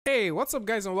Hey, what's up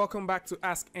guys and welcome back to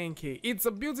askNK. It's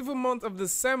a beautiful month of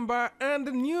December and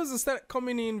the news has started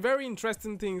coming in, very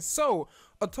interesting things. So,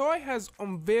 Otoy has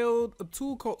unveiled a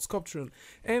tool called Sculptron,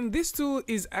 and this tool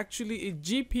is actually a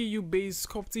GPU based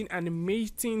sculpting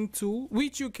animating tool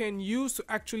which you can use to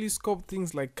actually sculpt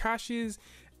things like caches,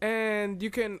 and you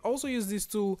can also use this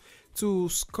tool to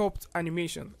sculpt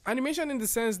animation in the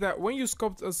sense that when you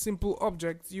sculpt a simple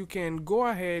object, you can go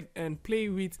ahead and play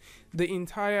with the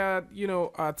entire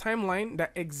timeline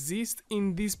that exists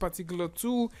in this particular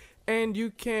tool, and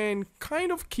you can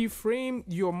kind of keyframe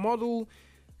your model.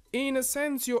 In a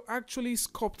sense, you're actually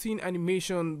sculpting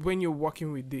animation when you're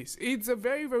working with this. It's a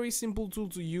very simple tool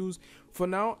to use for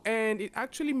now, and it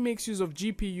actually makes use of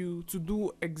GPU to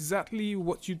do exactly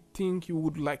what you think you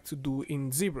would like to do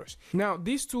in ZBrush. Now,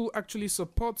 this tool actually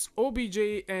supports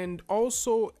OBJ and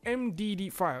also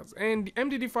MDD files, and the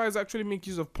MDD files actually make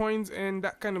use of points, and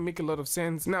that kind of make a lot of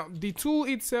sense. Now, the tool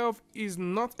itself is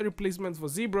not a replacement for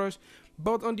ZBrush,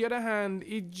 but on the other hand,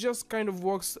 it just kind of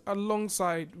works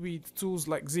alongside with tools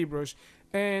like ZBrush.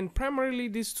 And primarily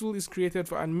this tool is created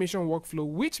for animation workflow,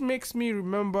 which makes me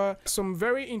remember some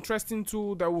very interesting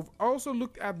tool that we've also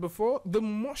looked at before, the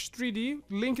Mush 3D.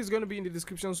 Link is going to be in the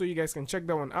description so you guys can check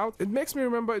that one out. It makes me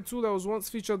remember a tool that was once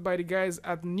featured by the guys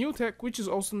at New Tech, which is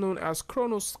also known as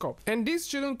Sculpt. And this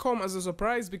shouldn't come as a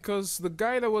surprise because the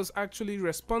guy that was actually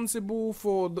responsible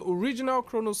for the original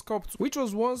Sculpt, which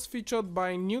was once featured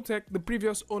by New Tech, the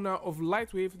previous owner of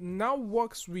Lightwave, now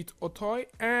works with Otoy,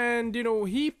 and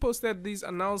he posted this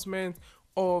announcement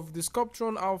of the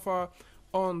Sculptron Alpha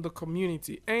on the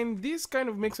community, and this kind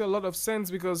of makes a lot of sense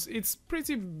because it's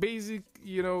pretty basic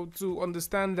to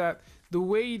understand that the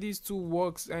way these two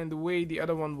works and the way the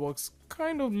other one works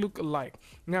kind of look alike.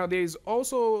 Now, there's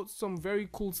also some very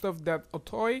cool stuff that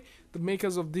Otoy, the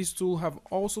makers of this tool, have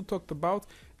also talked about,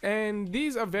 and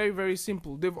these are very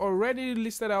simple. They've already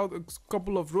listed out a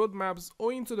couple of roadmaps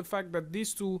owing to the fact that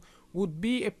this tool would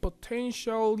be a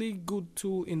potentially good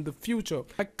tool in the future.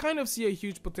 I kind of see a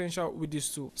huge potential with this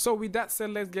tool. So with that said,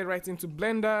 let's get right into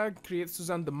Blender, create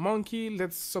Suzanne the monkey.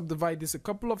 Let's subdivide this a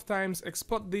couple of times,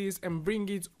 export this and bring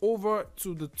it over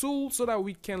to the tool so that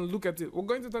we can look at it. We're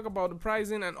going to talk about the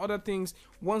pricing and other things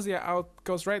once they are out,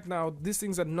 because right now these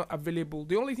things are not available.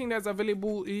 The only thing that's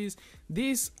available is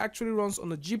this actually runs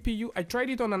on a GPU. I tried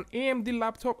it on an AMD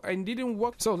laptop and it didn't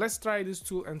work. So let's try this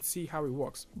tool and see how it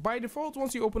works. By default,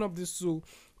 once you open up this tool,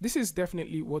 this is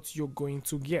definitely what you're going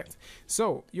to get.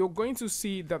 So you're going to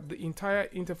see that the entire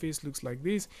interface looks like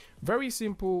this. Very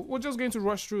simple. We're just going to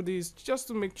rush through this just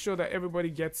to make sure that everybody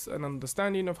gets an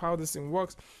understanding of how this thing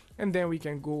works, and then we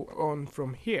can go on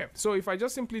from here. So if I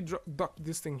just simply dock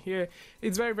this thing here,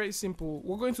 it's very simple.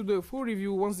 We're going to do a full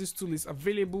review once this tool is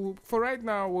available. For right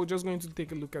now, we're just going to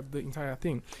take a look at the entire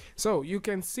thing. So you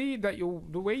can see that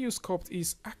the way you sculpt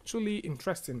is actually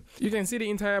interesting. You can see the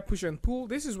entire push and pull.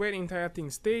 This is where the entire thing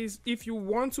stays. If you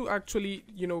want to actually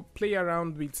play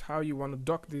around with how you want to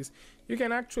dock this, you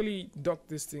can actually dock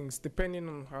these things depending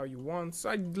on how you want. So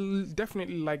I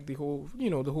definitely like the whole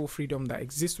the whole freedom that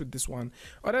exists with this one.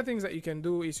 Other things that you can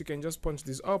do is you can just punch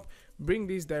this up, bring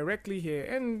this directly here,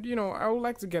 and I would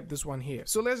like to get this one here.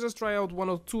 So let's just try out one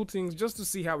or two things just to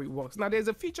see how it works. Now, there's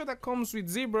a feature that comes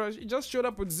with ZBrush. It just showed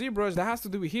up with ZBrush that has to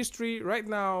do with history. Right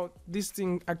now, this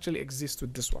thing actually exists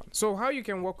with this one. So how you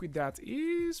can work with that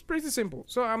is pretty simple.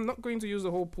 So I'm not going to use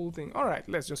the whole pull thing. All right,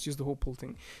 let's just use the whole pull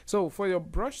thing. So for your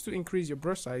brush to increase your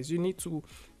brush size, you need to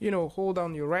hold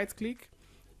down your right click,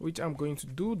 which I'm going to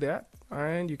do that,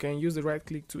 and you can use the right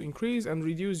click to increase and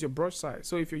reduce your brush size.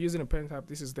 So if you're using a pen tab,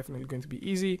 this is definitely going to be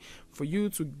easy for you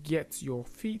to get your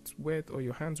feet wet or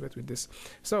your hands wet with this.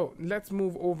 So let's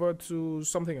move over to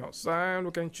something else, and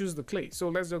we can choose the clay. So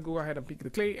let's just go ahead and pick the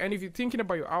clay. And if you're thinking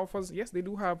about your alphas, yes, they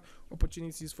do have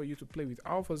opportunities for you to play with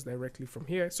alphas directly from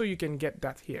here, so you can get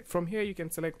that here. From here, you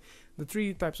can select the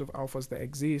 3 types of alphas that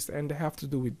exist, and they have to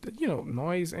do with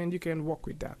noise, and you can work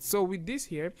with that. So with this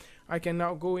here, I can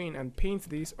now go in and paint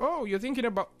this. Oh, you're thinking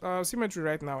about symmetry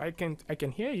right now. I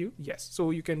can hear you. Yes,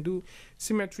 so you can do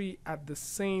symmetry at the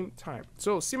same time.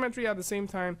 So symmetry at the same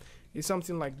time is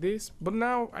something like this, but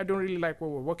now I don't really like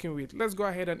what we're working with. Let's go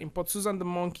ahead and import Suzanne the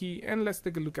monkey, and let's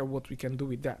take a look at what we can do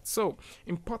with that. So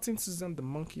importing Suzanne the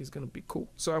monkey is going to be cool.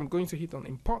 So I'm going to hit on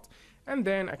import, and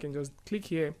then I can just click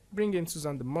here, bring in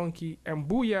Suzanne the monkey, and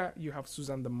booyah, you have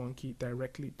Suzanne the monkey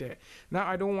directly there. Now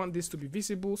I don't want this to be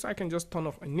visible, so I can just turn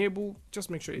off enable, just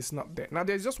make sure it's not there. Now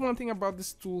there's just one thing about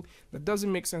this tool that doesn't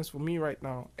make sense for me right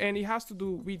now, and it has to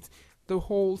do with the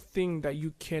whole thing that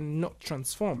you cannot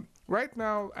transform. right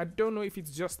now I don't know if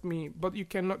it's just me, but you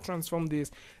cannot transform this,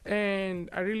 and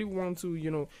I really want to, you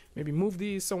know, maybe move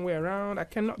these somewhere around. I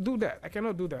cannot do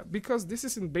that because this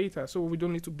is in beta, so we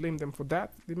don't need to blame them for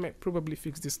that. They might probably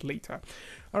fix this later.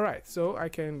 All right, so I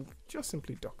can just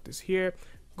simply dock this here,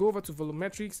 go over to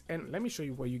Volumetrics, and let me show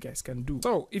you what you guys can do.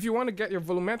 So if you want to get your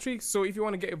Volumetrics,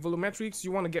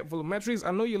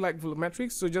 I know you like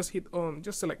Volumetrics, so just hit on,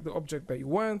 just select the object that you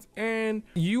want, and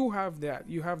you have that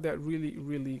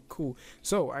really cool.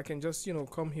 So I can just, you know,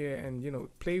 come here and, you know,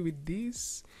 play with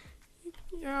this,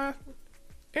 yeah,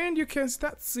 and you can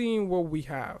start seeing what we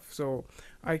have. So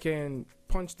I can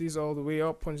punch this all the way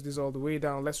up, punch this all the way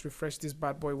down. Let's refresh this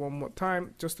bad boy one more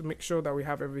time just to make sure that we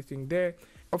have everything there.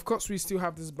 Of course, we still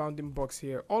have this bounding box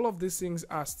here. All of these things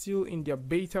are still in their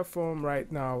beta form right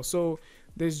now, so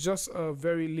there's just a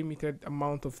very limited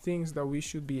amount of things that we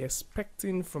should be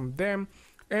expecting from them,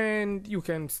 and you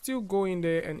can still go in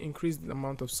there and increase the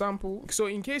amount of sample. So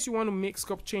in case you want to make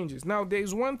sculpt changes, now there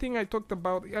is one thing I talked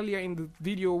about earlier in the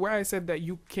video where I said that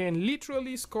you can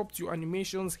literally sculpt your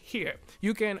animations here.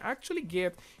 You can actually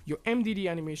get your MDD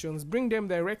animations, bring them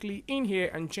directly in here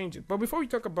and change it. But before we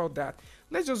talk about that,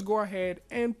 let's just go ahead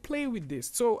and play with this.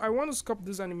 So I want to sculpt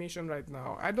this animation right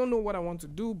now. I don't know what I want to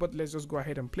do, but let's just go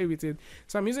ahead and play with it.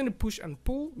 So I'm using the push and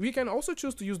pull. We can also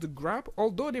choose to use the grab,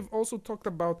 although they've also talked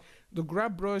about the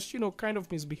grab brush, you know, kind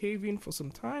of misbehaving for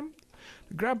some time.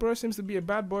 The grab brush seems to be a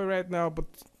bad boy right now, but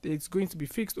it's going to be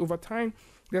fixed over time.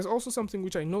 There's also something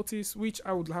which I noticed, which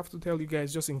I would have to tell you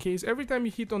guys just in case. Every time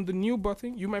you hit on the new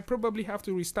button, you might probably have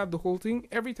to restart the whole thing.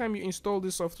 Every time you install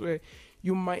this software,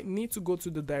 you might need to go to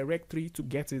the directory to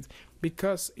get it,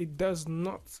 because it does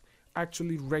not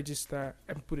actually register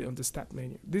and put it on the start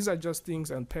menu. These are just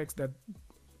things and perks that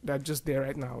are just there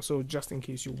right now, so just in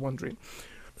case you're wondering.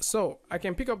 So I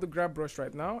can pick up the grab brush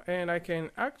right now, and I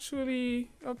can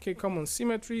actually, okay, come on,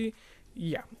 symmetry,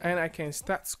 yeah, and I can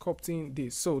start sculpting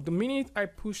this. So the minute I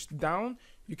push down,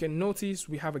 you can notice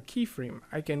we have a keyframe.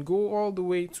 I can go all the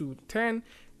way to 10,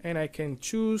 and I can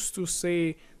choose to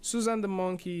say, Susan the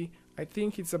monkey, I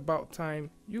think it's about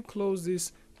time you close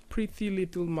this pretty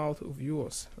little mouth of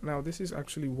yours. Now this is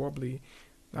actually wobbly,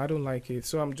 I don't like it,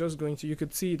 so I'm just going to, you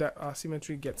could see that our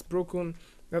symmetry gets broken.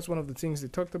 That's one of the things they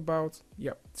talked about.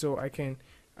 Yep, so I can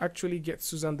actually get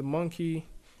Susan the monkey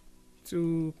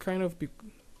to kind of be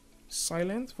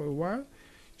silent for a while.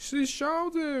 She's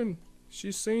shouting,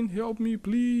 she's saying help me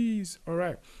please. All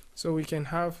right, so we can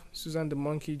have Susan the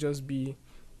monkey just be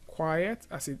quiet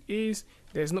as it is.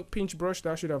 There's no pinch brush,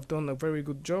 that should have done a very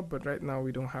good job, but right now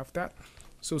we don't have that.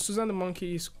 So Susan the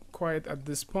monkey is quiet at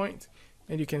this point,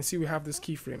 and you can see we have this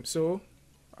keyframe. So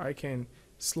I can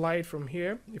slide from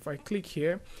here. If I click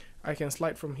here, I can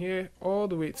slide from here all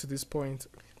the way to this point,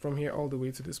 from here all the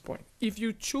way to this point. If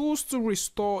you choose to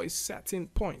restore a certain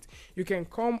point, you can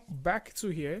come back to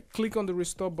here, click on the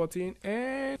restore button,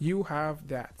 and you have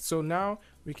that. So now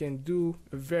we can do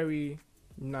a very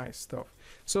nice stuff.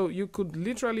 So you could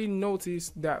literally notice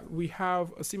that we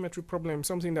have a symmetry problem,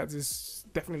 something that is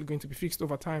definitely going to be fixed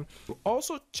over time.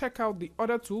 Also check out the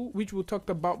other tool which we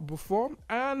talked about before,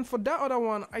 and for that other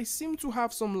one I seem to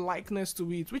have some likeness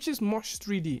to it, which is Mush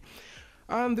 3D.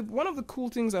 And one of the cool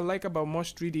things I like about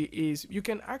Mush 3D is you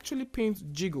can actually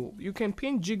paint jiggle. You can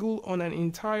paint jiggle on an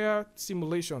entire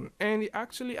simulation, and it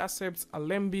actually accepts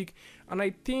Alembic. And I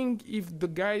think if the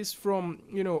guys from,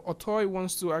 you know, Otoy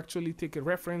wants to actually take a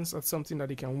reference at something that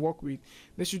they can work with,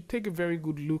 they should take a very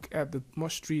good look at the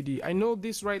Mush 3D. I know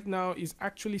this right now is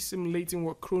actually simulating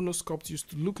what Chronosculpt used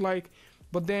to look like,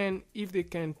 but then if they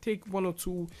can take one or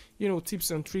two, you know,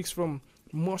 tips and tricks from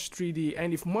Mush 3D,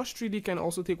 and if Mush 3D can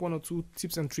also take one or two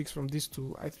tips and tricks from this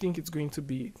tool, I think it's going to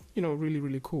be, you know,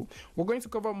 really cool. We're going to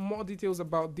cover more details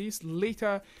about this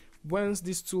later once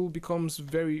this tool becomes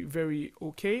very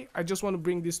okay. I just want to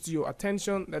bring this to your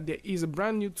attention that there is a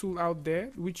brand new tool out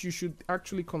there which you should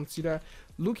actually consider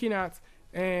looking at,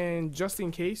 and just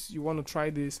in case you want to try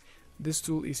this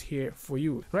tool is here for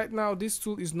you. Right now this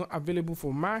tool is not available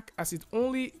for Mac, as it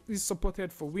only is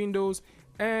supported for Windows.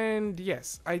 And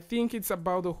yes, I think it's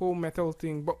about the whole metal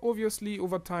thing, but obviously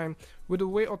over time, with the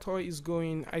way Otoy is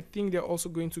going, I think they're also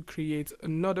going to create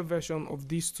another version of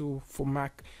this tool for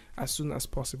Mac as soon as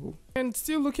possible. And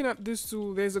still looking at this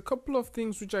tool, there's a couple of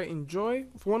things which I enjoy.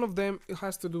 One of them, it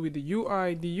has to do with the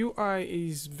UI. The UI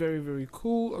is very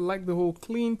cool. I like the whole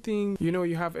clean thing. You know,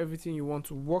 you have everything you want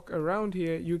to walk around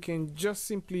here. You can just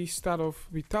simply start off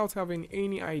without having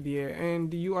any idea, and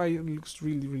the UI looks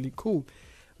really cool.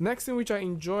 Next thing which I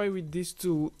enjoy with this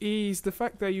tool is the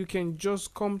fact that you can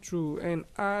just come through and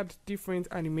add different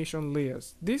animation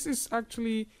layers. This is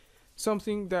actually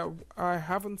something that I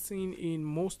haven't seen in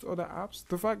most other apps.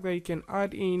 The fact that you can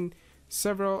add in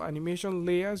several animation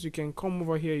layers. You can come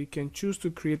over here, you can choose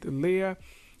to create a layer,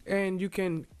 and you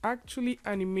can actually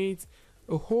animate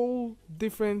a whole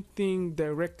different thing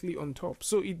directly on top.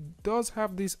 So it does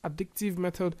have this addictive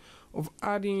method of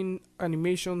adding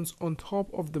animations on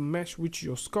top of the mesh which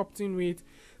you're sculpting with.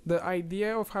 The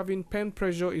idea of having pen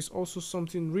pressure is also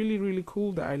something really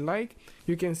cool that I like.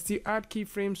 You can still add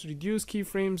keyframes, reduce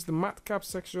keyframes. The matte cap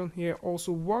section here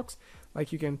also works.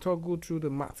 Like you can toggle through the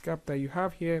matte cap that you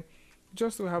have here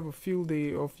just to have a field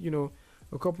day of, you know,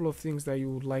 a couple of things that you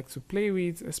would like to play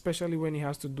with, especially when it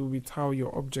has to do with how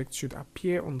your object should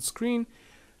appear on screen.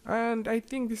 And I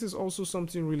think this is also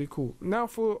something really cool. Now,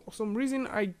 for some reason,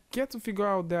 I get to figure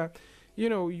out that, you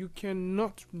know, you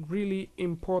cannot really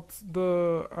import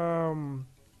the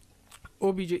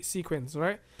OBJ sequence,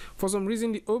 right? For some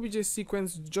reason, the OBJ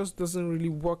sequence just doesn't really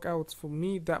work out for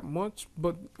me that much.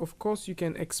 But of course, you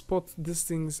can export these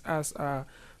things as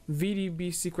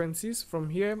VDB sequences from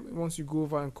here once you go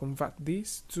over and convert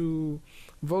these to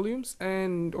volumes.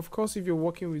 And of course, if you're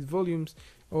working with volumes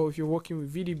or if you're working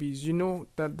with VDBs, you know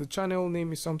that the channel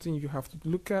name is something you have to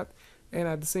look at, and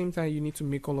at the same time you need to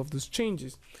make all of those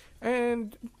changes.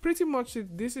 And pretty much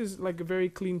this is like a very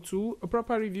clean tool. A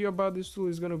proper review about this tool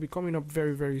is going to be coming up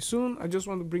very soon. I just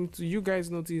want to bring to you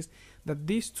guys notice that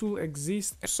this tool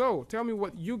exists. So tell me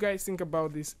what you guys think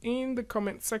about this in the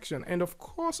comment section. And of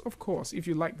course, if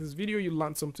you like this video, you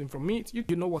learned something from it,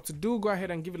 you know what to do. Go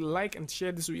ahead and give it a like and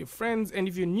share this with your friends. And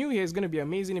if you're new here, it's going to be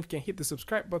amazing if you can hit the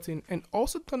subscribe button and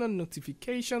also turn on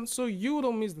notifications so you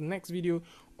don't miss the next video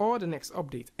or the next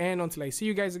update. And until I see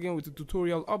you guys again with a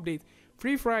tutorial update,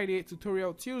 Free Friday,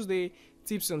 Tutorial Tuesday,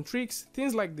 tips and tricks,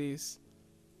 things like this.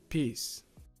 Peace.